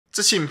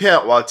这期影片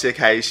我要揭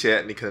开一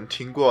些你可能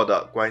听过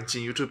的关于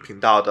进 YouTube 频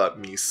道的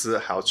迷思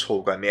还有错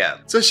误观念，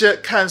这些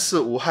看似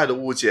无害的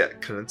误解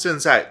可能正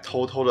在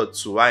偷偷的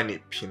阻碍你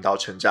频道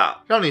成长，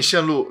让你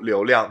陷入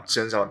流量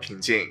增长的瓶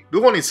颈。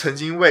如果你曾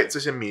经为这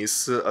些迷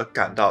思而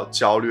感到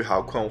焦虑还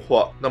有困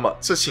惑，那么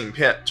这期影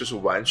片就是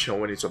完全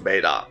为你准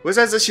备的。我会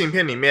在这期影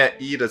片里面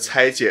一一的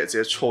拆解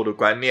这些错误的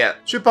观念，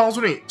去帮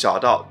助你找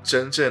到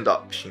真正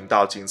的频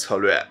道经营策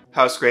略。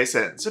还有是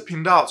Grayson， 这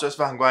频道就是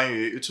分享关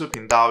于 YouTube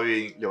频道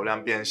运营、流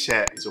量变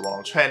现以及网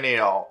络创业内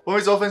容。我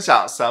每周分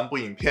享3部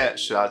影片，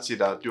需要记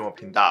得订阅我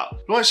频道。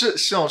如果你是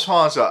新手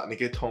创作者，你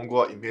可以通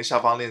过影片下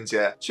方链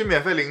接去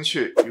免费领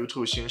取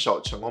YouTube 新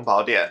手成功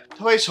宝典，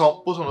它会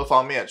从不同的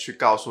方面去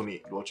告诉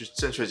你如何去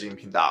正确经营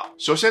频道。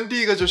首先第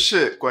一个就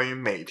是关于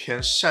每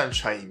天上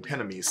传影片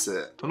的迷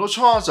思，很多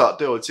创作者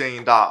都有建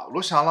议到，如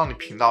果想要让你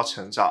频道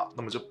成长，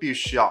那么就必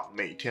须要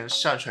每天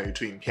上传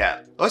YouTube 影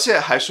片，而且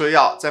还说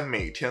要在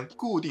每天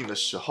固定的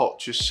时候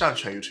去上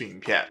传 YouTube 影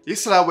片，以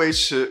此来维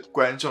持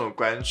观众的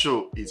关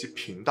注以及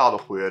频道的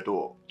活跃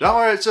度。然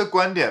而，这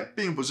观点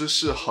并不是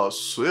适合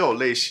所有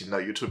类型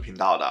的 YouTube 频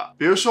道的。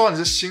比如说你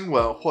是新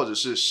闻或者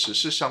是时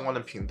事相关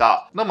的频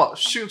道，那么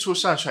迅速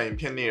上传影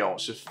片内容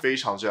是非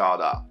常重要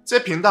的。这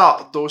些频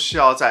道都是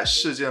要在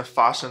事件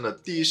发生的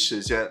第一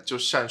时间就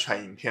上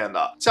传影片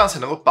的，这样才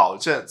能够保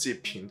证自己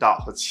频道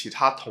和其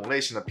他同类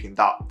型的频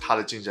道它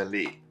的竞争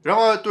力。然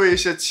而，对于一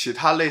些其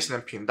他类型的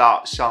频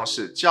道，像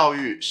是教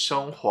育、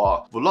生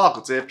活、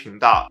vlog 这些频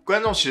道，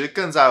观众其实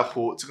更在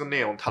乎这个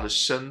内容它的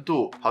深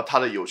度和它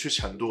的有趣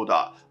程度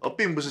的，而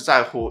并不是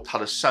在乎它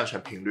的上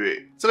传频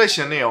率。这类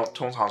型的内容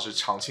通常是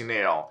长期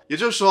内容，也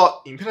就是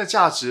说，影片的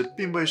价值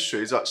并不会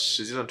随着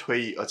时间的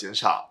推移而减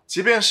少。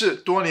即便是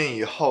多年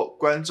以后，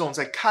观众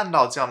在看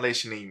到这样类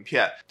型的影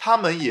片，他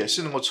们也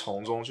是能够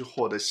从中去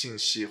获得信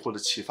息或者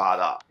启发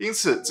的。因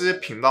此，这些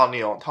频道内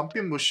容，他们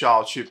并不需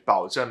要去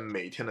保证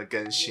每天的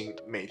更新、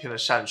每天的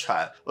上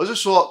传，而是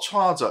说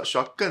创作者需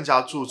要更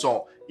加注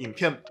重影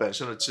片本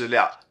身的质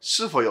量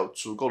是否有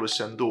足够的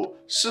深度，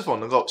是否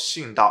能够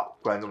吸引到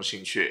观众的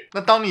兴趣。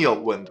那当你有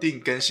稳定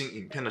更新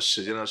影片的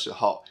时间的时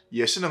候，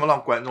也是能够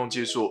让观众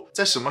记住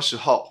在什么时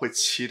候会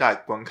期待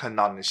观看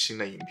到你的新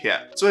的影片，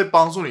这会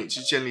帮助你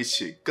去建立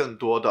起更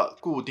多的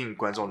固定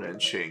观众人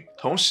群，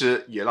同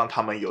时也让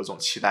他们有一种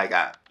期待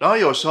感。然后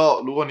有时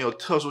候如果你有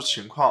特殊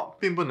情况，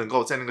并不能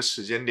够在那个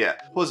时间点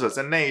或者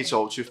在那一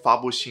周去发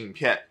布新影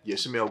片，也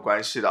是没有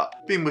关系的，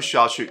并不需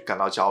要去感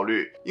到焦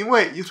虑。因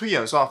为 YouTube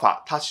演算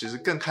法它其实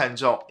更看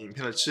重影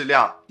片的质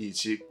量以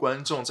及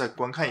观众在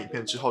观看影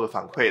片之后的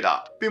反馈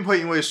的，并不会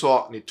因为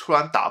说你突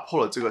然打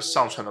破了这个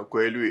上传的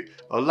规律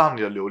而让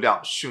你的流量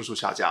迅速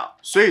下降。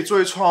所以作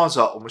为创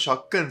作者，我们需要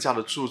更加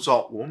的注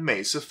重我们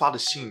每次发的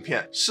新影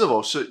片是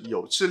否是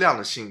有质量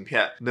的新影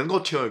片，能够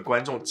提供给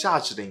观众价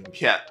值的影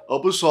片，而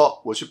不是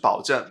说我去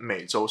保证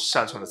每周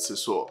上传的次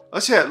数。而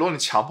且如果你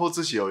强迫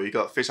自己有一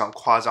个非常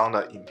夸张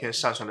的影片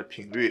上传的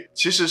频率，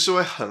其实是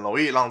会很容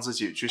易让自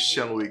己去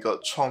陷入一个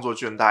创作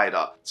倦怠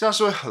的，这样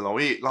是会很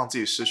容易让自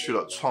己失去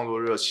了创作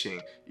热情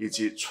以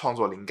及创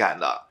作灵感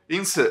的。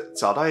因此，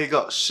找到一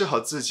个适合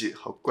自己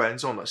和观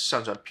众的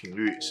上传频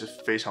率是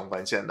非常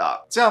关键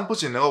的。这样不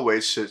仅能够维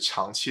持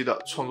长期的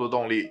创作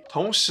动力，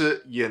同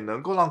时也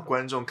能够让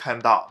观众看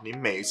到你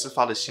每一次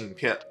发的新影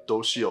片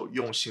都是有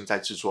用心在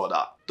制作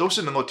的，都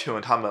是能够提供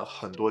他们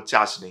很多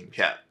价值的影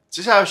片。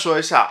接下来说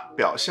一下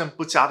表现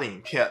不佳的影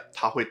片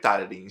它会带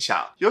来的影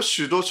响。有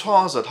许多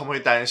创作者他们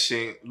会担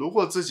心，如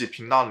果自己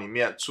频道里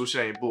面出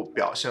现了一部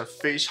表现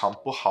非常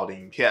不好的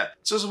影片，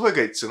这是会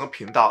给整个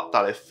频道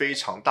带来非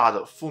常大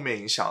的负面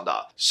影响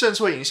的，甚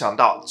至会影响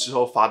到之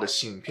后发的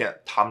新影片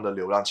他们的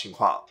流量情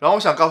况。然后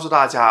我想告诉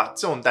大家，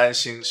这种担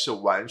心是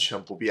完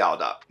全不必要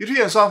的。YouTube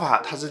演算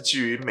法它是基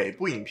于每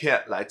部影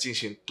片来进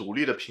行独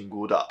立的评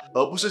估的，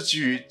而不是基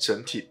于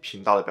整体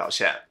频道的表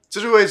现。这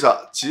就意味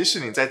着，即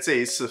使你在这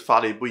一次发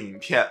了一部影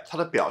片，它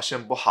的表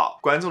现不好，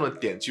观众的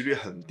点击率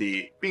很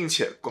低，并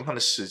且观看的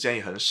时间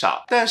也很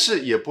少，但是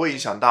也不会影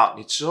响到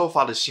你之后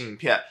发的新影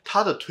片，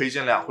它的推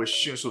荐量会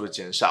迅速的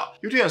减少。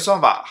YouTube 演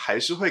算法还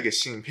是会给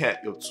新影片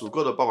有足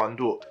够的曝光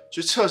度，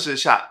去测试一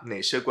下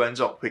哪些观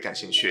众会感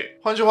兴趣。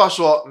换句话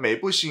说，每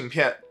部新影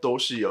片都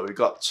是有一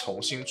个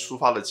重新出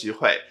发的机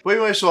会，不会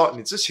因为说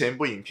你之前一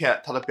部影片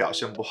它的表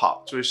现不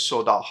好，就会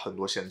受到很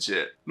多限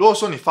制。如果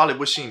说你发了一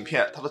部新影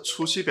片，它的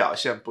初期表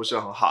现不是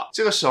很好，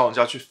这个时候你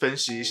就要去分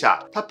析一下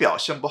它表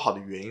现不好的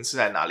原因是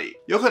在哪里。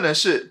有可能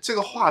是这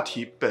个话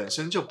题本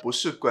身就不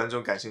是观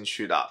众感兴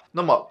趣的，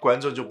那么观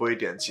众就不会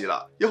点击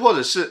了。又或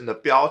者是你的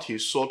标题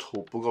缩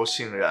图不够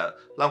吸引人，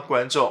让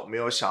观众没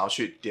有想要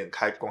去点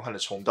开观看的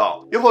冲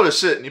动。又或者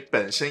是你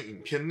本身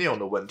影片内容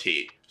的问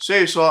题。所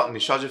以说你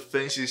需要去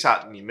分析一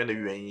下里面的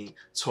原因，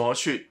从而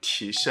去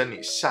提升你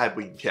下一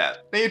部影片。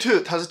那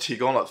YouTube 它是提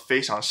供了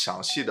非常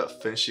详细的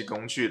分析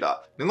工具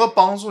的，能够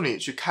帮助你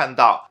去看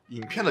到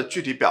影片的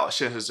具体表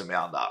现是怎么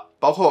样的，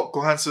包括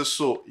观看次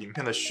数、影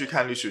片的续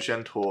看率曲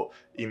线图、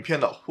影片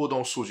的互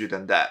动数据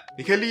等等。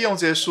你可以利用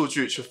这些数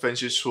据去分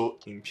析出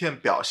影片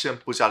表现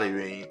不佳的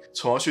原因，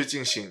从而去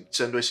进行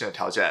针对性的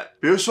调整。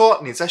比如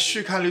说你在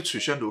续看率曲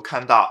线图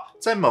看到，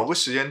在某个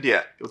时间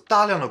点有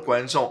大量的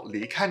观众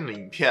离开你的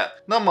影片，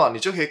那么你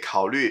就可以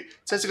考虑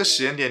在这个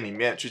时间点里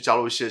面去加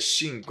入一些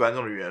吸引观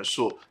众的元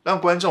素，让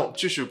观众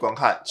继续观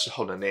看之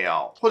后的内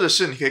容，或者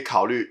是你可以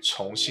考虑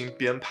重新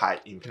编排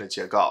影片的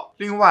结构。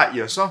另外，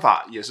演算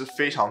法也是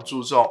非常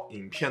注重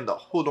影片的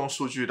互动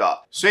数据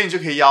的，所以你就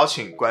可以邀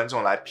请观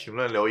众来评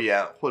论留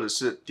言，或者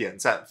是点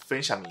赞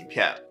分享影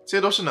片，这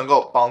些都是能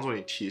够帮助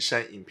你提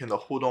升影片的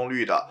互动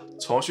率的，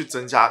从而去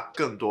增加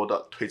更多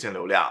的推荐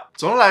流量。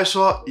总的来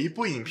说，一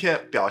部影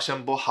片表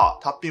现不好，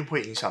它并不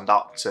会影响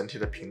到整体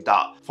的频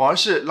道，反而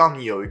是让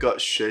你有一个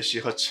学习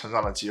和成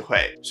长的机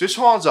会。所以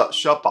创作者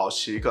需要保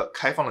持一个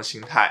开放的心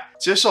态，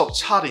接受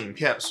差的影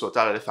片所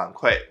带来的反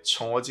馈，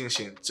从而进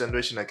行针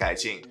对性的改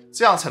进，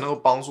这样才能够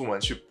帮助我们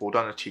去不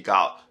断的提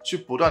高，去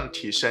不断的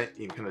提升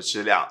影片的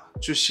质量，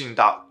去吸引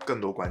到更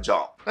多观众。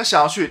那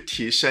想要去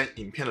提升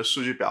影片的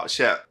数据表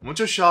现，我们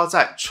就需要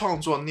在创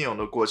作内容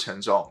的过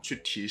程中去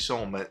提升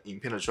我们影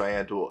片的专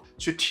业度，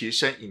去提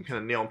升影片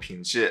的内容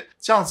品质，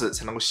这样子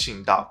才能够吸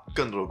引到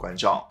更多的观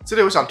众。这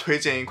里我想推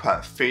荐一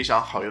款非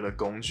常好用的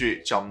工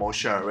具，叫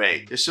Motion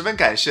Array， 也十分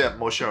感谢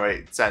Motion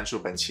Array 赞助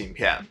本期影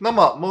片。那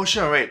么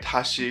Motion Array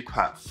它是一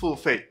款付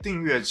费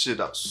订阅制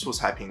的素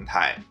材平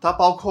台，它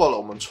包括了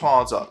我们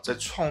创作者在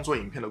创作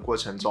影片的过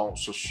程中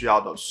所需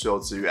要的所有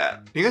资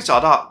源。你可以找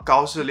到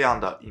高质量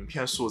的影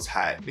片素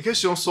材，你可以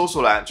使用搜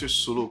索栏去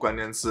输入关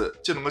键字，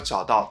就能够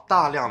找到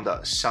大量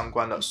的相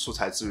关的素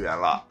材资源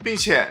了，并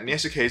且你也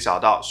是可以找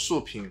到竖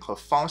屏和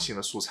方形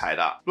的素材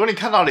的。如果你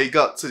看到了一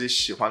个自己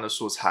喜欢的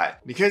素材，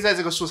你可以在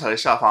这个素材的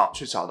下方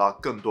去找到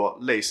更多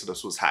类似的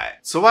素材。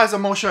此外，在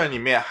Motion 里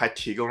面还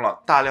提供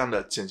了大量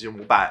的剪辑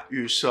模板、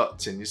预设、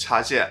剪辑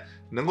插件，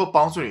能够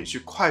帮助你去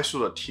快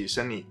速的提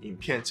升你影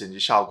片剪辑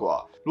效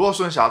果。如果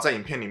说你想要在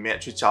影片里面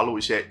去加入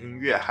一些音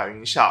乐还有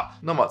音效，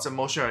那么在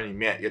Motion 里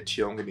面也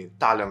提供给你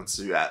大量的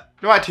资源。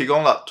另外提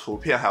供了图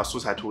片还有素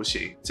材图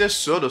形，这些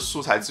所有的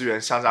素材资源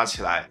相加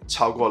起来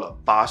超过了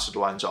80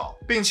多万种，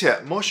并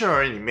且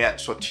Motion 里面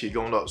所提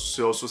供的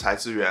所有素材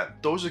资源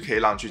都是可以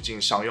让你去进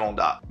行商用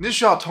的。你只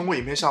需要通过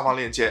影片下方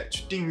链接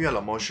去订阅了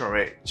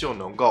Motion 就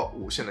能够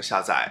无限的下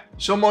载。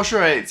使用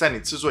Motion 在你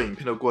制作影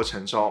片的过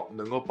程中，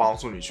能够帮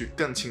助你去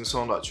更轻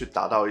松的去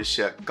达到一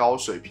些高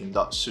水平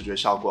的视觉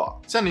效果，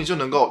这样你就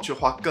能够去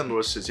花更多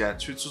的时间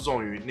去注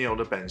重于内容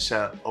的本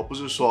身，而不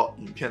是说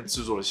影片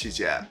制作的细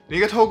节。你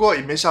可以透过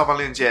影片下方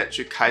链接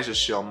去开始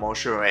使用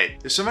Motion Array，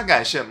 也十分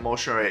感谢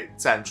Motion Array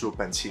赞助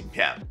本期影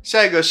片。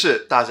下一个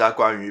是大家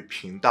关于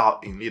频道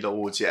盈利的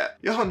误解，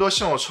有很多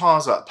新手创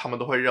作者他们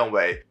都会认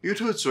为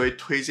YouTube 只会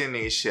推荐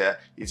那些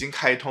已经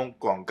开通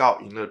广告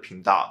盈利的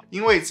频道，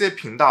因为这些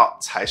频道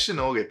才是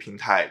能够给平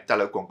台带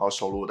来广告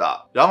收入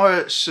的。然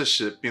而事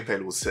实并非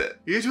如此，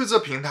 YouTube 这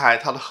平台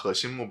它的核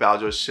心目标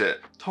就是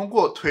通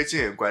过推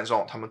荐给观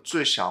众他们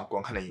最想要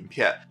观看的影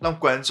片，让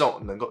观众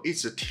能够一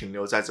直停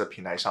留在这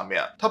平台上面。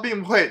它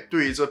并不会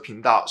对于这频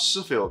道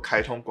是否有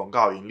开通广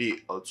告盈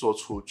利而做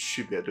出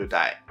区别对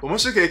待。我们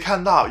是可以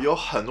看到有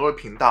很多的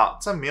频道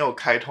在没有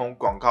开通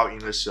广告盈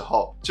利的时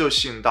候就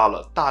吸引到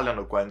了大量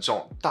的观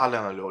众、大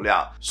量的流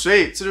量，所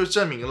以这就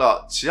证明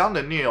了只要你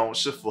的内容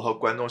是符合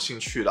观众兴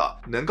趣的，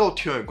能够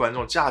提供给观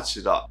众价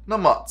值的，那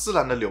么自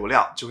然的流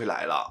量就会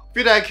来了。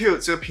vidIQ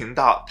这个频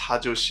道它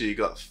就是一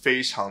个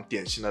非常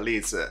典型的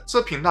例子。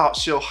这频道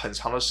是有很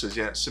长的时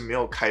间是没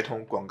有开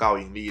通广告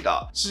盈利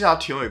的，是想要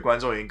提供给观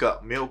众一个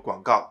没有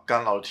广告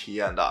干扰的体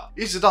验的。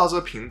一直到这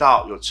个频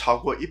道有超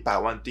过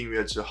100万订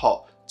阅之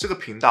后，这个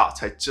频道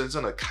才真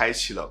正的开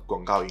启了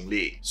广告盈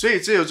利。所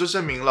以这也就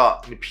证明了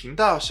你频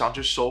道想要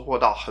去收获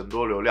到很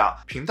多流量，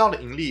频道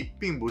的盈利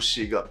并不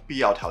是一个必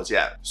要条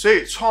件。所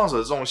以创作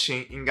者的重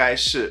心应该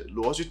是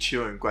如何去提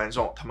供给观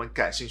众他们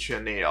感兴趣的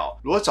内容，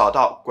如何找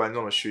到观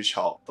众的需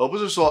求，而不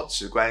是说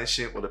只关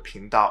心我的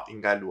频道应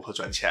该如何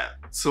赚钱。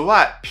此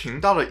外，频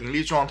道的盈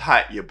利状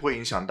态也不会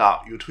影响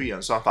到 YouTube 演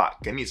算法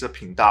给你这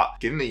频道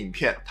给你的影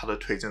片它的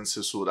推荐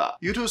次数的。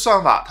 YouTube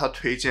算法它的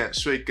推荐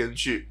是会根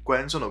据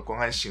观众的观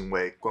看行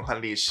为、观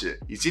看历史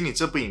以及你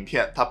这部影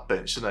片它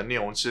本身的内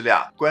容质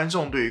量、观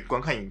众对于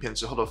观看影片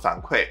之后的反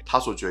馈它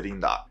所决定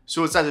的。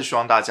所以我再次希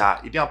望大家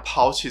一定要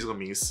抛弃这个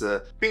迷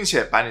思，并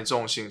且把你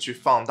重心去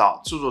放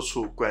到制作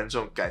出观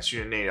众感兴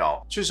趣的内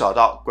容，去找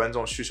到观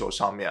众需求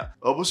上面，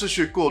而不是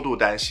去过度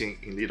担心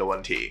盈利的问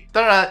题。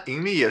当然，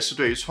盈利也是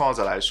对于创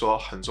作者来说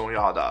很重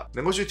要的，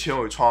能够去提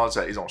供给创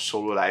作者一种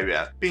收入来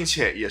源，并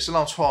且也是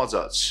让创作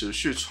者持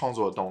续创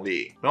作的动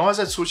力。然而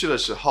在初期的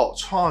时候，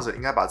创作者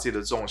应该把自己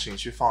的重心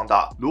去放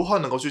到如何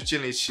能够去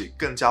建立起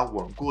更加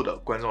稳固的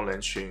观众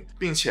人群，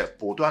并且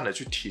不断的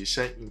去提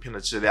升影片的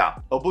质量，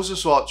而不是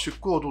说去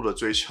过度的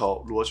追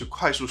求如何去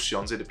快速使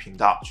用自己的频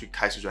道去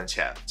开始赚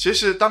钱。其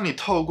实当你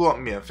透过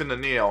免费的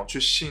内容去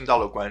吸引到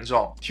了观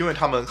众，提供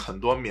他们很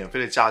多免费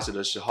的价值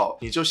的时候，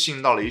你就吸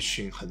引到了一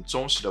群很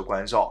忠实的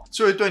观众，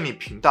这会对你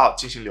频道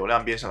进行流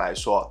量变现来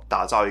说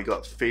打造一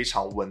个非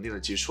常稳定的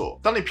基础。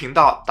当你频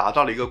道达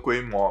到了一个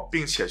规模，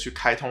并且去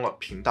开通了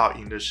频道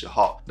营的时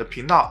候，你的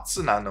频道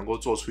自然能够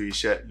做出一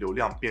些流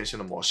量变现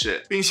的模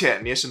式，并且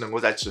你也是能够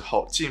在之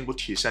后进一步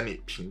提升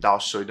你频道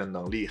收益的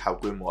能力还有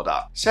规模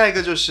的。下一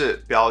个就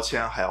是标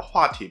签还有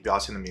话题标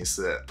签的迷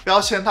思。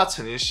标签它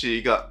曾经是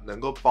一个能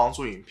够帮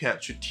助影片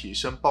去提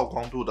升曝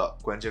光度的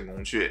关键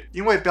工具，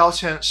因为标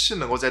签是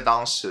能够在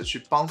当时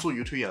去帮助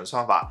YouTube 演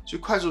算法去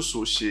快速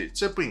熟悉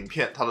这部影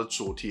片它的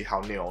主题还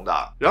有内容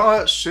的。然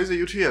而随着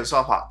YouTube 演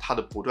算法它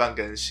的不断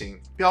更新，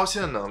标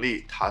签的能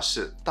力它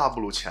是大不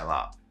如前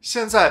了。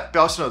现在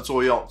标签的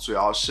作用主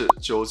要是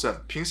纠正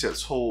拼写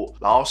错误，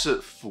然后是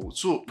辅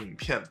助影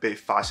片被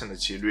发现的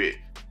几率，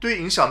对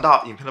于影响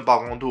到影片的曝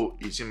光度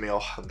已经没有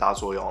很大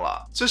作用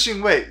了。这是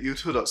因为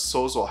YouTube 的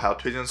搜索还有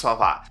推荐算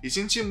法已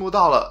经进步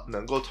到了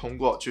能够通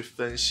过去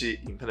分析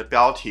影片的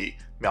标题、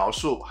描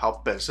述还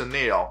有本身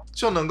内容，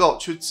就能够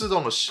去自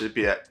动的识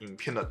别影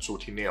片的主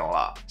题内容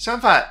了。相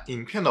反，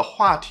影片的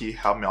话题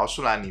还有描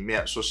述栏里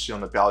面所使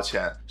用的标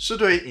签，是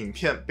对于影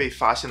片被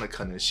发现的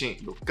可能性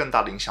有更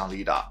大的影响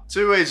力的。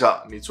这意味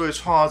着你作为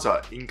创造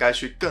者应该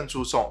去更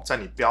注重在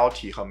你标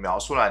题和描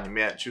述栏里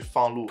面去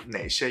放入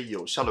哪些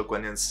有效的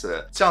关键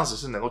词，这样子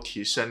是能够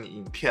提升你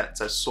影片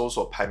在搜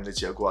索排名的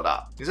结果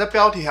的。你在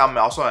标题还有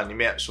描述栏里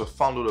面所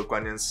放入的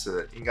关键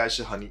词应该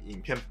是和你影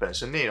片本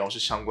身内容是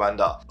相关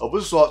的，而不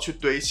是说去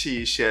堆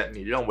砌一些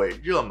你认为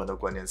热门的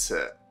关键词。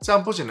这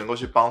样不仅能够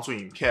去帮助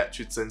影片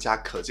去增加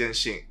可见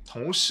性，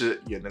同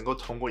时也能够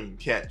通过影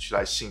片去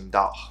来吸引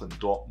到很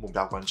多目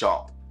标观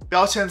众。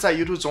标签在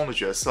YouTube 中的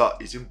角色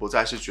已经不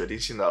再是决定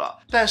性的了，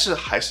但是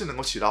还是能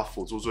够起到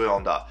辅助作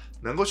用的，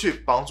能够去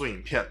帮助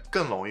影片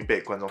更容易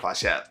被观众发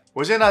现。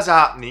我建议大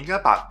家，你应该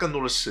把更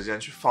多的时间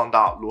去放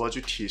到如何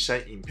去提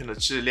升影片的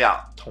质量，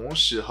同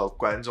时和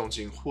观众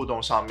进行互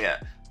动上面，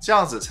这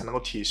样子才能够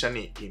提升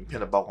你影片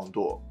的曝光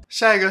度。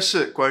下一个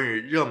是关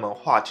于热门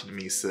话题的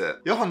迷思。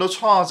有很多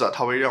创造者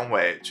他会认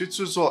为去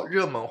制作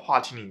热门话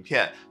题影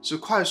片是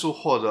快速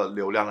获得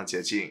流量的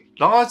捷径，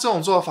然而这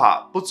种做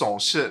法不总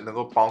是能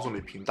够帮助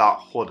你频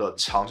道获得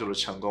长久的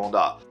成功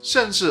的，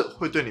甚至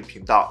会对你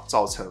频道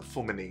造成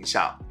负面的影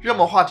响。热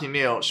门话题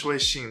内容是会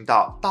吸引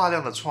到大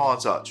量的创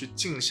造者去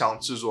竞相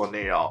制作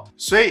内容，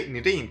所以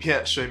你的影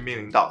片是会面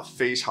临到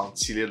非常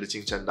激烈的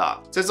竞争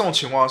的。在这种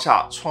情况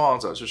下，创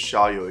造者是需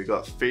要有一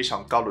个非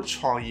常高的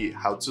创意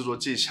还有制作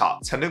技巧，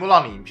才能够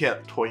让你影片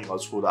脱颖而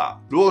出的。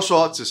如果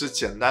说只是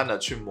简单的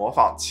去模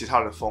仿其他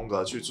人的风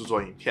格去制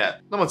作影片，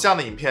那么这样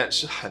的影片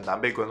是很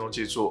难被观众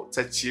记住，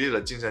在激烈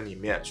的竞争里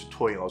面去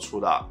脱颖而出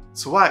的。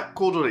此外，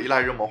过度的依赖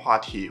热门话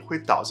题会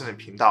导致你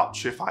频道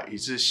缺乏一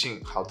致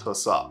性还有特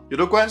色。有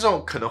的观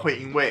众可能会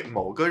因为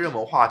某个热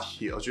门话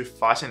题而去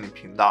发现你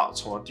频道，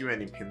从而订阅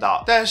你频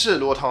道，但是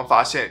如果他们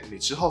发现你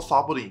之后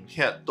发布的影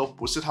片都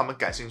不是他们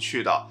感兴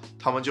趣的，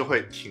他们就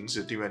会停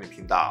止订阅你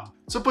频道。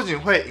这不仅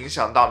会影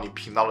响到你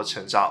频道的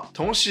成长，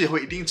同时也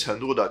会一定程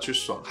度的去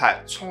损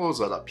害创作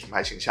者的品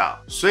牌形象。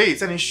所以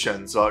在你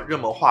选择热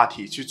门话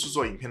题去制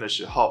作影片的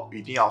时候，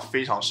一定要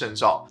非常慎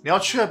重。你要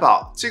确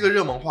保这个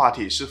热门话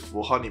题是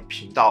符合你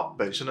频道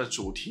本身的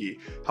主题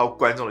还有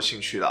观众的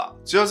兴趣的。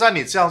只有在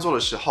你这样做的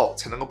时候，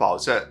才能够保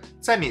证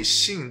在你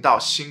吸引到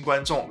新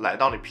观众来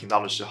到你频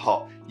道的时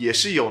候，也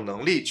是有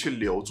能力去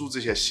留住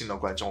这些新的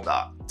观众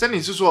的。在你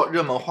制作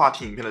热门话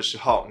题影片的时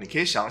候，你可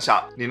以想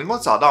想你能够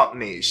找到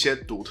哪些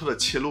独特的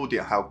切入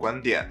点还有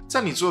观点，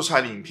在你做出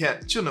来的影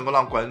片就能够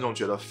让观众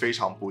觉得非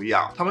常不一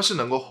样，他们是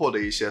能够获得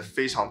一些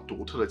非常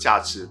独特的价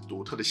值、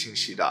独特的信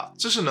息的。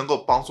这是能够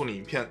帮助你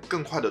影片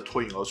更快的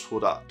脱颖而出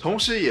的，同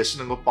时也是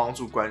能够帮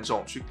助观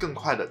众去更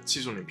快的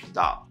记住你频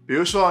道。比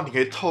如说，你可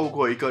以透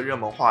过一个热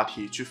门话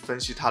题去分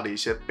析它的一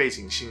些背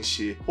景信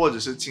息，或者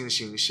是进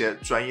行一些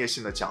专业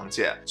性的讲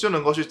解，就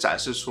能够去展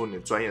示出你的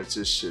专业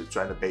知识、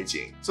专业的背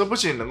景。这不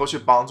仅能够去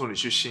帮助你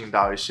去吸引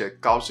到一些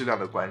高质量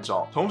的观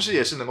众，同时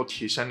也是能够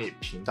提升你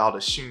频道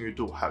的信誉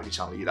度还有影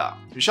响力的。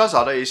你需要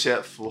找到一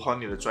些符合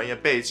你的专业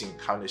背景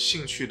还有你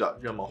兴趣的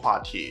热门话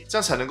题，这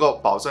样才能够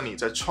保证你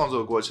在创作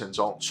的过程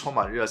中充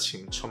满热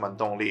情、充满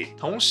动力，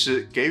同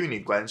时给予你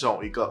观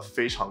众一个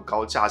非常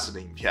高价值的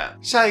影片。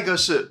下一个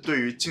是对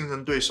于竞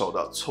争对手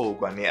的错误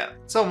观念。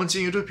在我们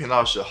经营 YouTube 频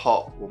道的时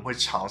候，我们会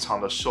常常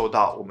的受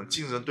到我们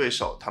竞争对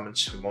手他们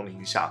成功的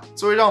影响，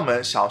这会让我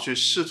们想要去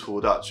试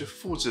图的去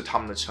复制他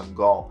们的成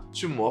功，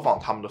去模仿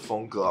他们的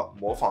风格，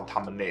模仿他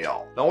们内容。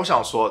然后我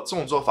想说，这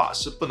种做法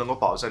是不能够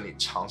保证你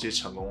长期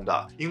成功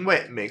的，因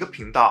为每个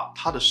频道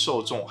它的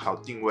受众还有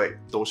定位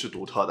都是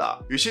独特的。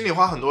与其你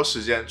花很多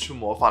时间去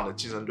模仿你的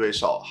竞争对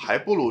手，还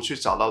不如去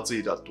找到自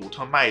己的独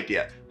特卖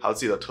点还有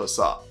自己的特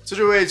色。这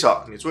就意味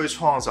着你作为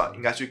创作者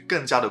应该去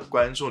更加的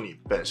关注你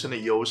本身的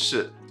优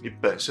势，你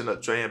本身的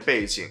专业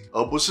背景，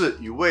而不是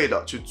一味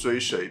的去追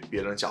随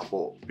别人的脚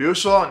步。比如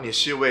说你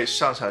是一位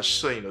擅长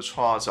摄影的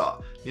创作者，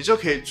你就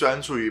可以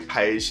专注于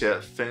拍一些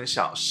分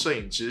享摄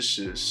影知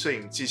识、摄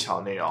影技巧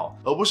的内容，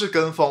而不是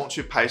跟风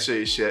去拍摄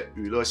一些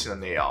娱乐性的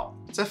内容。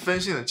在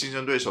分析你的竞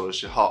争对手的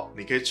时候，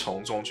你可以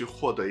从中去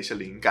获得一些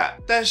灵感，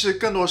但是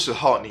更多时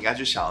候你应该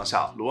去想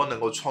想如何能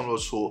够创作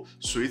出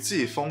属于自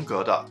己风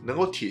格的，能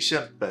够体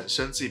现本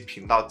身自己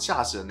频道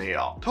价值的内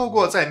容。透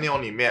过在内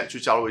容里面去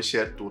加入一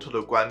些独特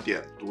的观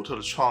点、独特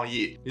的创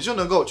意，你就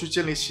能够去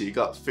建立起一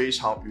个非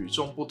常与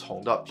众不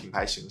同的品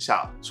牌形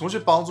象，从而去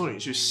帮助你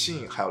去吸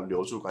引还有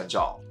留住观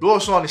众。如果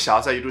说你想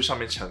要在YouTube上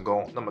面成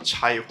功，那么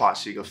差异化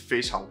是一个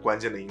非常关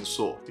键的因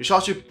素，你需要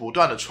去不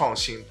断的创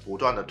新，不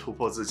断的突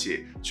破自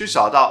己，去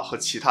找到和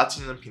其他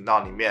竞争频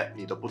道里面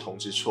你的不同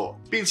之处，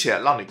并且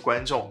让你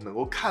观众能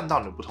够看到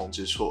你的不同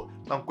之处，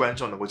让观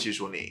众能够记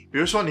住你。比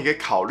如说你可以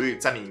考虑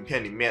在你影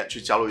片里面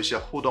去加入一些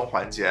互动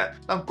环节，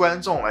让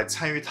观众来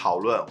参与讨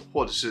论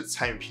或者是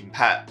参与评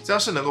判，这样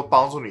是能够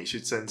帮助你去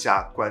增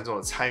加观众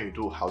的参与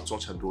度还有忠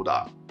诚度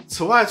的。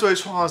此外，作为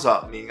创作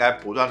者，你应该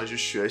不断的去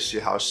学习，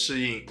还有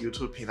适应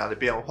YouTube 平台的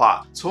变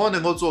化，从而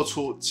能够做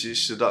出及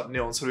时的内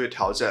容策略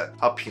调整，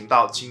还有频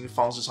道经营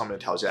方式上面的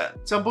调整。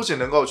这样不仅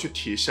能够去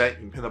提升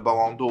影片的曝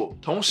光度，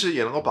同时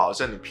也能够保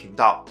证你频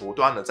道不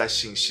断的在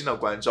吸引新的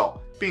观众，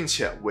并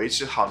且维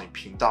持好你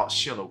频道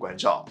现有的观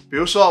众。比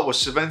如说，我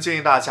十分建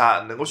议大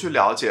家能够去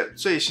了解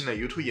最新的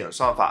YouTube 演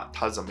算法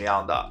它是怎么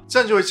样的，这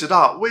样就会知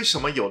道为什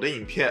么有的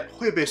影片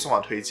会被送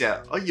往推荐，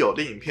而有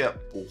的影片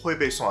不会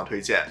被送往推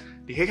荐。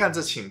你可以看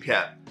这期影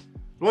片，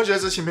如果觉得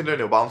这期影片对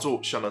你有帮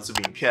助，希望能这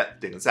部影片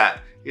点个赞，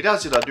一定要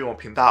记得订阅我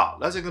频道，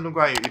了解更多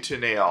关于 YouTube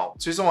内容，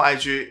追踪我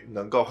IG，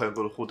 能够和更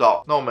多的互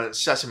动。那我们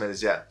下期影片再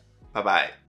见，拜拜。